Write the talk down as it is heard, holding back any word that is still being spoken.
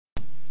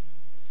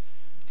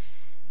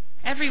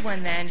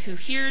Everyone then who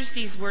hears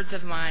these words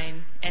of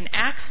mine and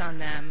acts on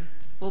them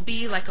will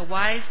be like a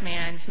wise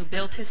man who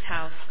built his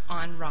house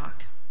on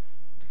rock.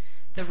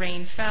 The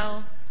rain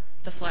fell,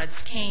 the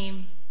floods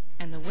came,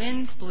 and the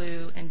winds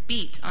blew and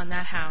beat on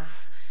that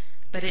house,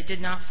 but it did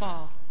not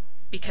fall,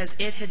 because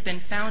it had been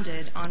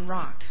founded on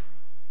rock.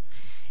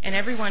 And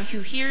everyone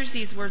who hears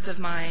these words of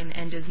mine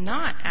and does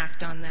not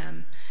act on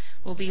them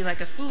will be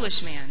like a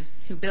foolish man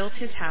who built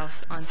his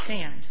house on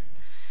sand.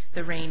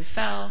 The rain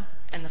fell,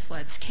 and the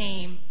floods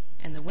came,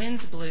 and the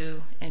winds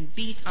blew and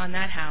beat on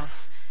that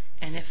house,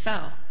 and it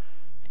fell,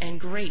 and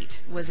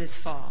great was its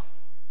fall.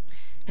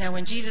 Now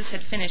when Jesus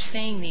had finished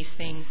saying these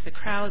things, the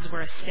crowds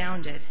were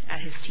astounded at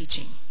his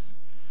teaching.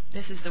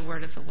 This is the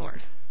word of the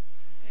Lord.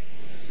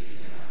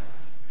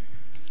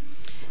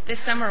 This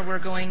summer we're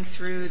going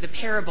through the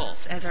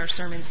parables as our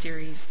sermon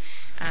series.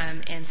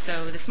 And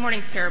so this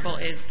morning's parable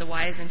is the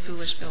wise and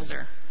foolish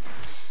builder.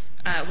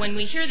 When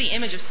we hear the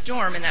image of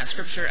storm in that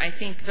scripture, I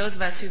think those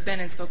of us who've been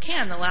in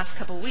Spokane the last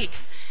couple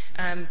weeks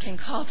can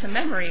call to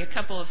memory a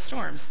couple of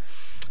storms.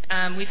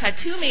 We've had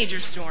two major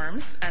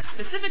storms,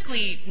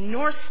 specifically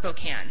North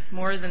Spokane,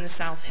 more than the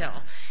South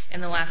Hill,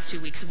 in the last 2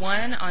 weeks.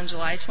 One on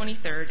July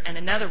 23rd and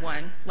another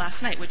one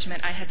last night, which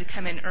meant I had to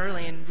come in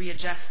early and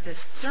readjust this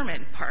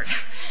sermon part.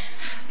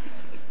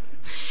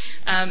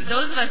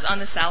 Those of us on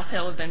the South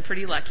Hill have been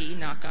pretty lucky,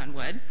 knock on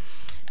wood.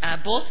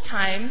 Both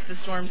times the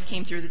storms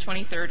came through, the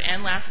 23rd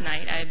and last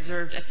night, I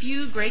observed a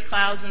few gray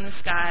clouds in the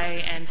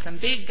sky and some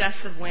big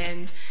gusts of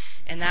wind,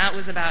 and that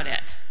was about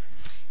it.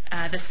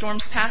 The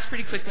storms passed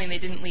pretty quickly and they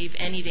didn't leave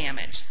any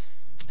damage.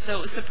 So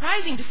it was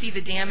surprising to see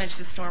the damage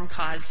the storm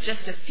caused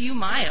just a few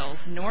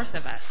miles north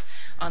of us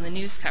on the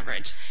news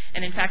coverage.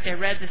 And in fact, I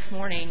read this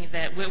morning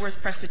that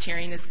Whitworth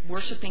Presbyterian is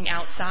worshiping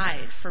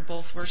outside for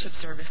both worship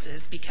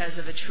services because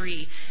of a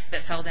tree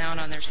that fell down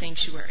on their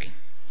sanctuary.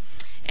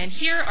 And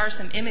here are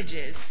some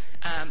images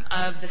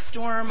of the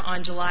storm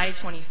on July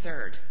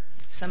 23rd,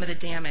 some of the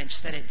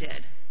damage that it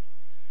did.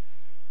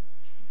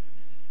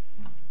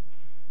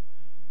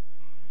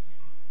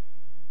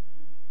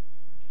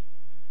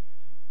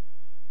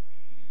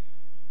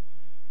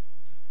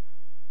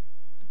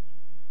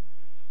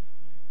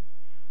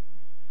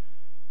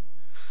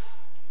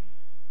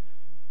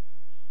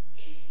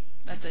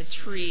 That's a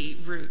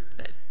tree root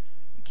that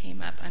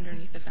came up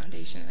underneath the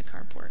foundation of the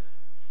carport.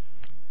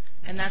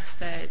 And that's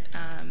the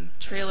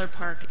trailer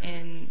park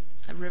in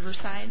a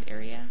Riverside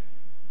area.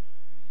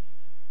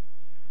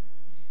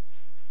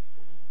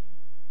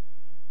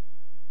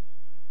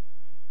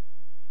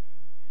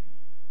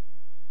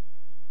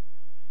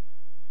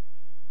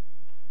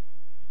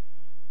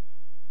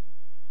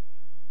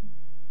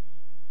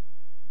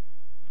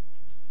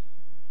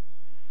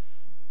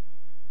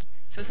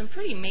 So some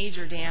pretty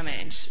major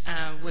damage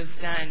was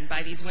done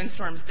by these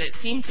windstorms that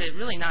seemed to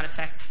really not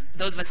affect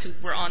those of us who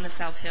were on the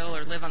South Hill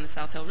or live on the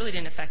South Hill. Really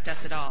didn't affect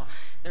us at all.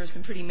 There was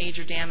some pretty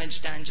major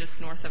damage done just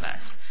north of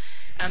us.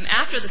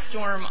 After the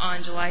storm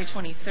on July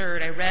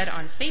 23rd, I read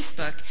on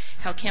Facebook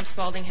how Camp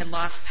Spalding had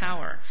lost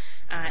power.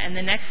 And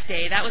the next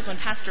day, that was when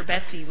Pastor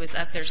Betsy was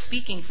up there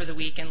speaking for the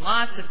week, and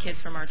lots of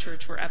kids from our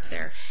church were up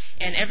there.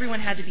 And everyone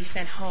had to be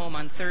sent home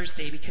on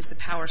Thursday because the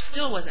power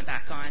still wasn't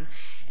back on.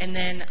 And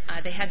then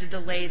they had to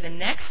delay the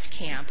next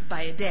camp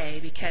by a day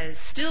because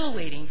still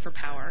waiting for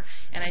power.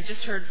 And I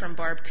just heard from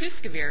Barb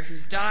Kuskavir,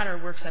 whose daughter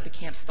works up at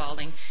Camp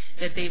Spalding,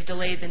 that they've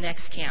delayed the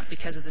next camp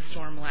because of the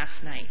storm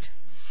last night.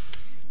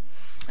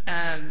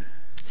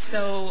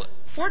 So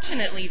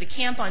fortunately, the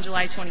camp on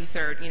July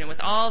 23rd, with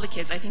all the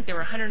kids, I think there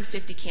were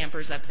 150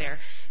 campers up there.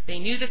 They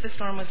knew that the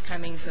storm was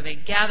coming, so they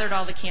gathered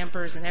all the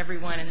campers and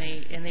everyone,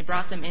 and they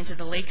brought them into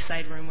the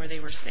lakeside room where they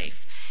were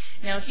safe.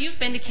 Now, if you've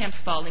been to Camp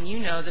Spalding, you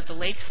know that the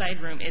lakeside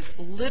room is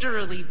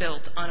literally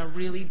built on a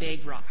really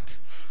big rock.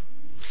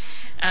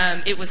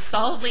 It was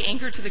solidly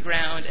anchored to the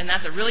ground, and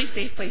that's a really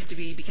safe place to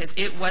be because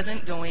it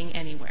wasn't going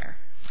anywhere.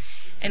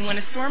 And when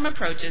a storm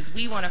approaches,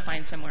 we want to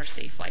find somewhere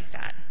safe like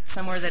that,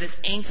 somewhere that is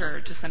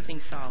anchored to something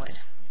solid.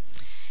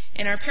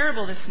 In our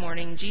parable this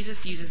morning,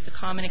 Jesus uses the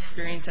common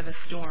experience of a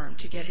storm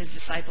to get his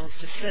disciples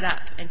to sit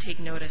up and take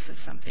notice of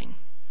something.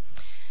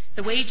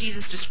 The way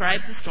Jesus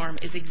describes the storm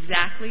is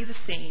exactly the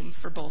same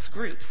for both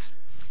groups.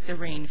 The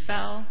rain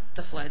fell,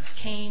 the floods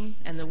came,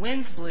 and the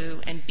winds blew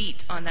and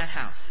beat on that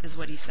house, is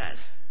what he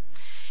says.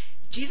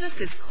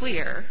 Jesus is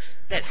clear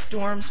that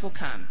storms will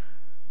come.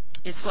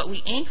 It's what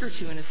we anchor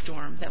to in a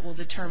storm that will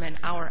determine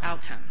our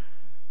outcome.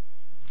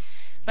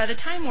 By the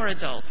time we're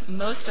adults,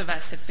 most of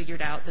us have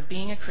figured out that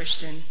being a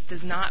Christian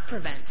does not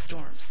prevent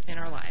storms in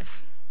our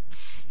lives.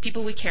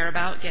 People we care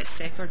about get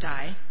sick or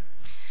die.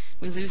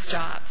 We lose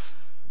jobs.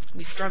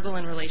 We struggle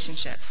in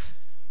relationships.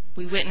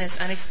 We witness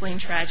unexplained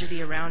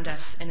tragedy around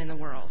us and in the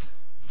world.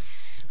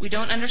 We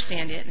don't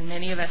understand it, and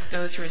many of us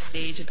go through a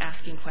stage of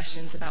asking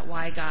questions about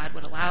why God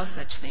would allow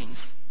such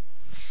things.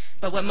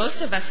 But what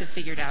most of us have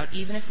figured out,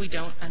 even if we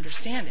don't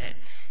understand it,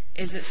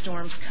 is that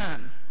storms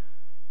come.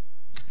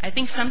 I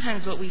think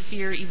sometimes what we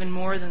fear even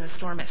more than the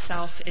storm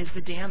itself is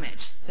the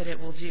damage that it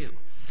will do,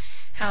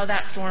 how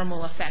that storm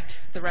will affect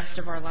the rest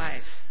of our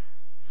lives.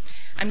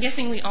 I'm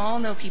guessing we all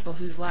know people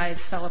whose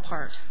lives fell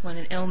apart when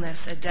an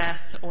illness, a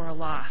death, or a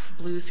loss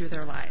blew through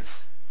their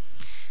lives.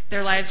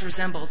 Their lives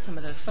resembled some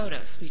of those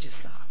photos we just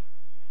saw.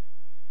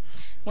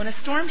 When a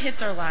storm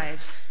hits our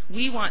lives,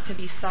 we want to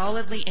be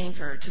solidly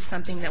anchored to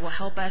something that will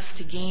help us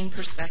to gain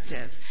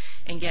perspective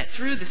and get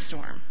through the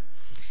storm.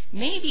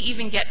 Maybe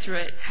even get through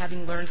it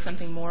having learned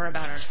something more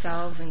about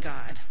ourselves and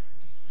God.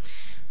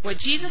 What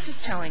Jesus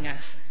is telling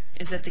us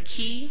is that the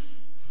key,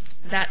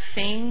 that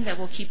thing that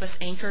will keep us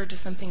anchored to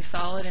something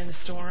solid in a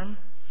storm,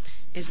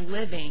 is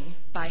living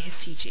by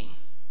his teaching.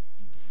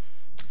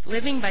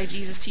 Living by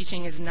Jesus'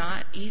 teaching is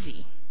not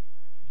easy.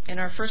 In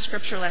our first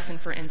scripture lesson,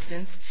 for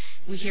instance,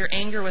 we hear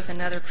anger with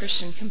another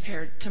Christian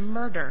compared to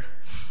murder.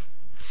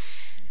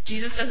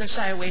 Jesus doesn't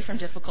shy away from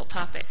difficult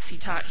topics. He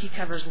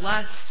covers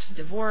lust,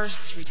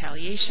 divorce,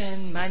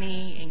 retaliation,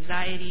 money,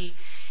 anxiety,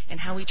 and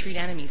how we treat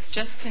enemies,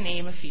 just to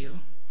name a few.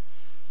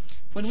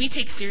 When we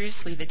take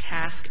seriously the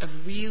task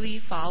of really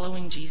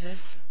following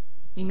Jesus,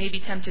 we may be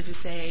tempted to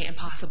say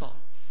impossible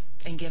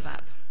and give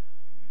up.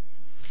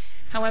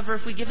 However,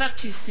 if we give up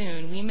too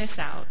soon, we miss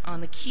out on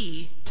the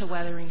key to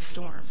weathering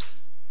storms,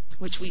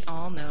 which we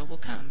all know will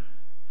come.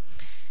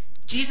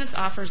 Jesus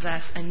offers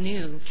us a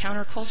new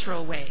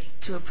countercultural way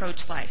to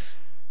approach life.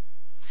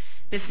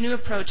 This new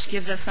approach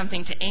gives us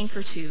something to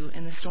anchor to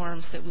in the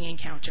storms that we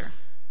encounter.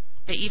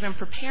 They even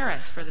prepare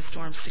us for the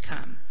storms to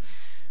come.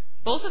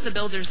 Both of the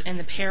builders in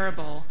the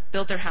parable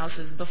built their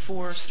houses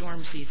before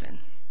storm season.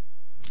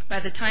 By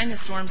the time the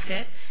storms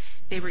hit,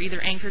 they were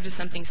either anchored to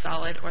something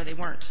solid or they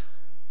weren't.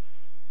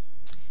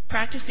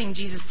 Practicing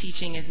Jesus'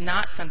 teaching is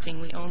not something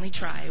we only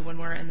try when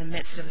we're in the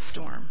midst of a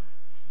storm.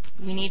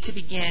 We need to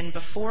begin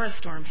before a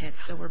storm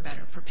hits so we're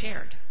better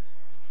prepared.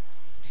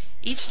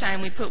 Each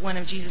time we put one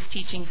of Jesus'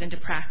 teachings into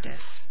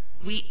practice,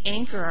 we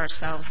anchor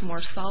ourselves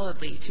more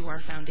solidly to our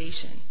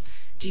foundation,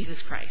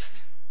 Jesus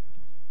Christ.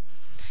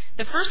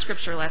 The first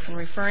scripture lesson,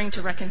 referring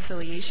to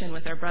reconciliation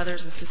with our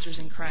brothers and sisters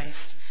in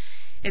Christ,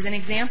 is an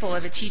example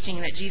of a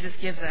teaching that Jesus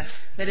gives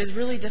us that is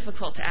really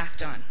difficult to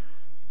act on,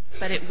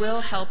 but it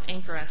will help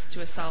anchor us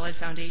to a solid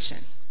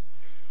foundation.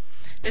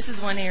 This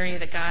is one area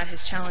that God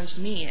has challenged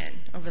me in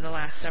over the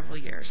last several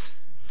years.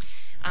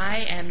 I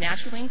am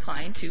naturally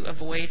inclined to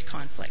avoid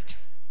conflict.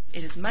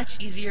 It is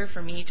much easier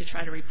for me to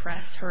try to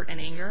repress hurt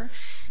and anger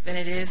than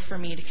it is for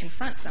me to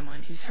confront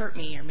someone who's hurt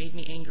me or made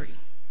me angry.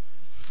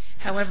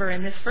 However,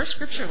 in this first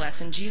scripture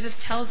lesson,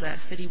 Jesus tells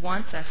us that he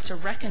wants us to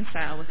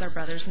reconcile with our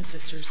brothers and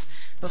sisters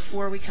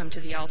before we come to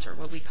the altar,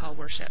 what we call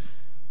worship.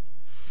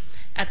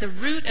 At the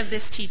root of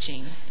this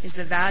teaching is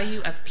the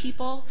value of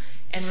people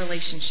and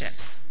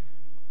relationships.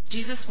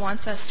 Jesus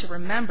wants us to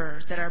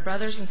remember that our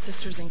brothers and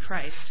sisters in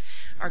Christ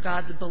are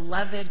God's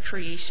beloved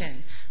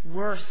creation,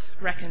 worth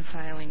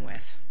reconciling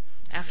with.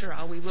 After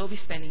all, we will be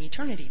spending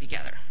eternity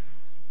together.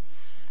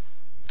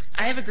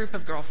 I have a group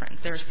of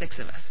girlfriends. There are 6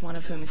 of us, one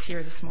of whom is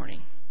here this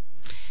morning.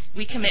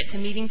 We commit to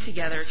meeting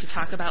together to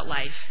talk about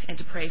life and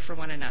to pray for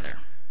one another.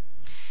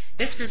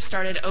 This group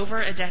started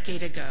over a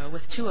decade ago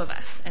with 2 of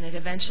us, and it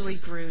eventually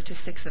grew to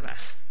 6 of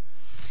us.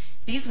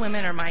 These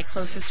women are my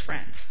closest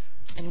friends,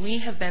 and we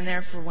have been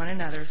there for one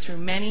another through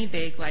many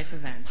big life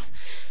events,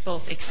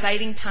 both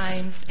exciting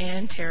times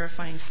and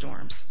terrifying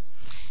storms.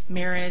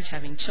 Marriage,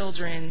 having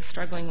children,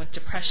 struggling with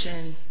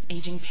depression,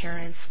 aging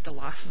parents, the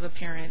loss of a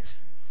parent.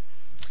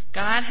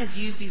 God has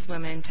used these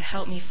women to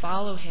help me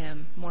follow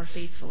him more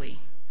faithfully,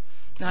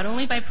 not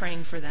only by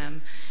praying for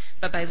them,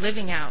 but by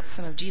living out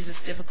some of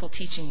Jesus' difficult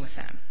teaching with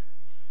them.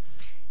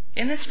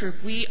 In this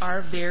group, we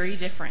are very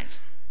different,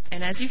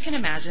 and as you can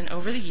imagine,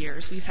 over the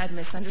years, we've had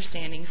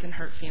misunderstandings and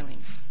hurt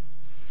feelings.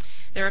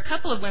 There are a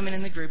couple of women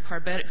in the group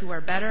who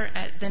are better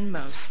than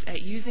most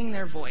at using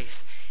their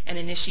voice and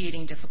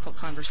initiating difficult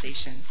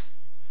conversations.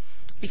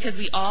 Because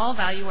we all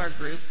value our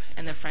group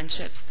and the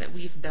friendships that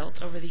we've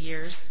built over the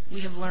years,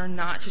 we have learned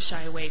not to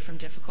shy away from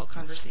difficult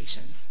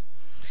conversations.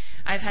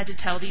 I've had to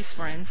tell these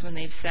friends when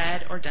they've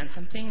said or done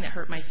something that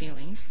hurt my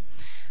feelings.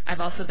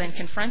 I've also been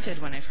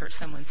confronted when I've hurt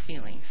someone's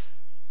feelings.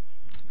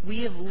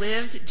 We have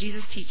lived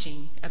Jesus'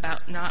 teaching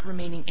about not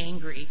remaining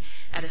angry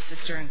at a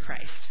sister in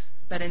Christ,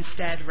 but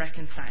instead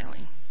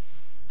reconciling.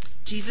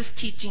 Jesus'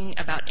 teaching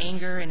about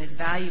anger and his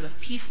value of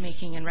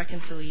peacemaking and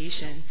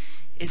reconciliation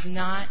is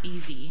not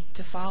easy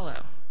to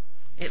follow.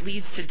 It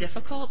leads to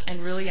difficult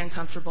and really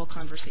uncomfortable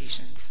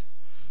conversations.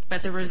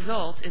 But the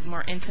result is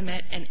more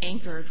intimate and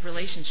anchored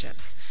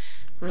relationships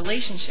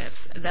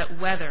that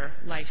weather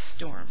life's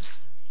storms.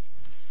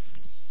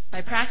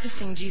 By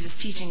practicing Jesus'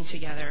 teaching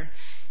together,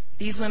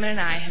 these women and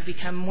I have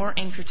become more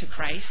anchored to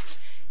Christ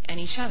and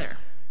each other.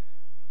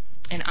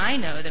 And I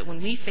know that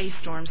when we face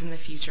storms in the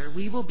future,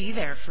 we will be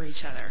there for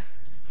each other,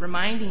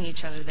 reminding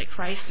each other that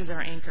Christ is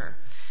our anchor,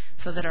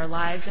 so that our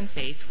lives and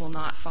faith will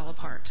not fall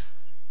apart.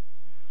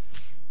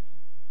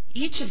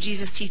 Each of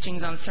Jesus'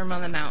 teachings on Sermon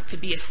on the Mount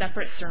could be a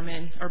separate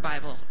sermon or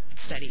Bible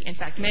study. In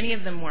fact, many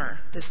of them were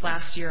this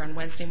last year on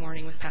Wednesday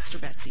morning with Pastor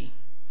Betsy.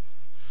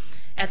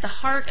 At the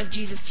heart of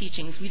Jesus'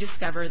 teachings, we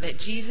discover that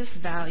Jesus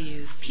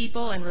values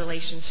people and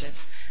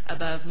relationships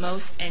above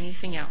most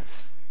anything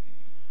else.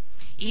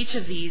 Each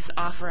of these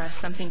offer us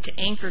something to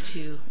anchor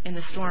to in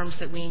the storms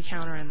that we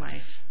encounter in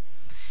life.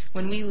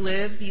 When we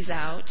live these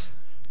out,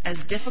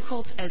 as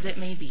difficult as it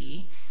may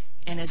be,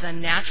 and as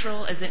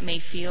unnatural as it may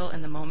feel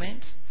in the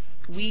moment,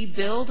 we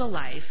build a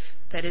life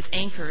that is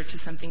anchored to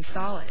something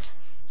solid,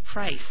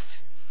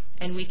 Christ,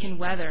 and we can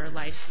weather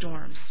life's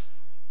storms.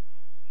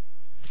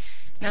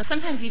 Now,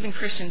 sometimes even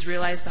Christians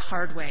realize the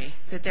hard way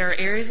that there are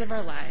areas of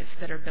our lives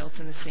that are built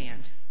in the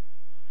sand.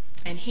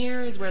 And here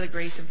is where the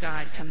grace of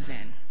God comes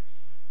in.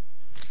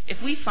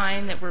 If we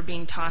find that we're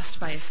being tossed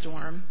by a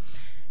storm,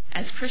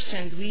 as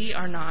Christians, we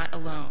are not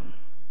alone.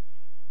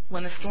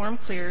 When the storm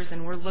clears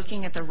and we're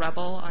looking at the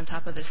rubble on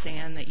top of the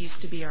sand that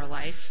used to be our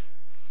life,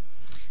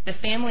 the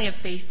family of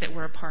faith that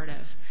we're a part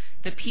of,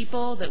 the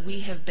people that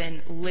we have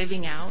been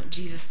living out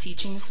Jesus'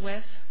 teachings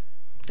with,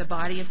 the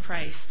body of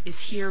Christ,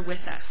 is here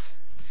with us,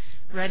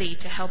 ready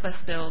to help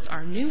us build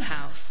our new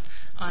house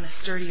on a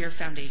sturdier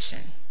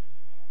foundation.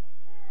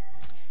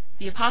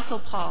 The Apostle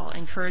Paul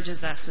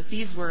encourages us with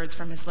these words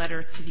from his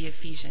letter to the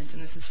Ephesians,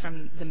 and this is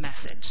from the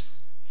Message.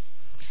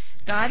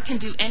 God can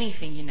do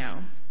anything, you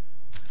know,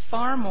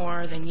 far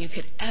more than you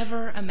could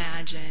ever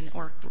imagine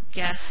or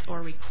guess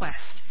or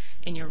request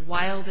in your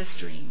wildest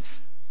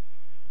dreams.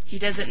 He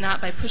does it not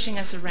by pushing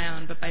us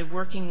around, but by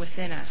working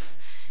within us,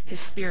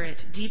 his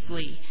Spirit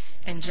deeply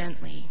and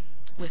gently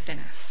within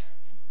us.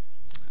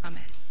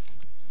 Amen.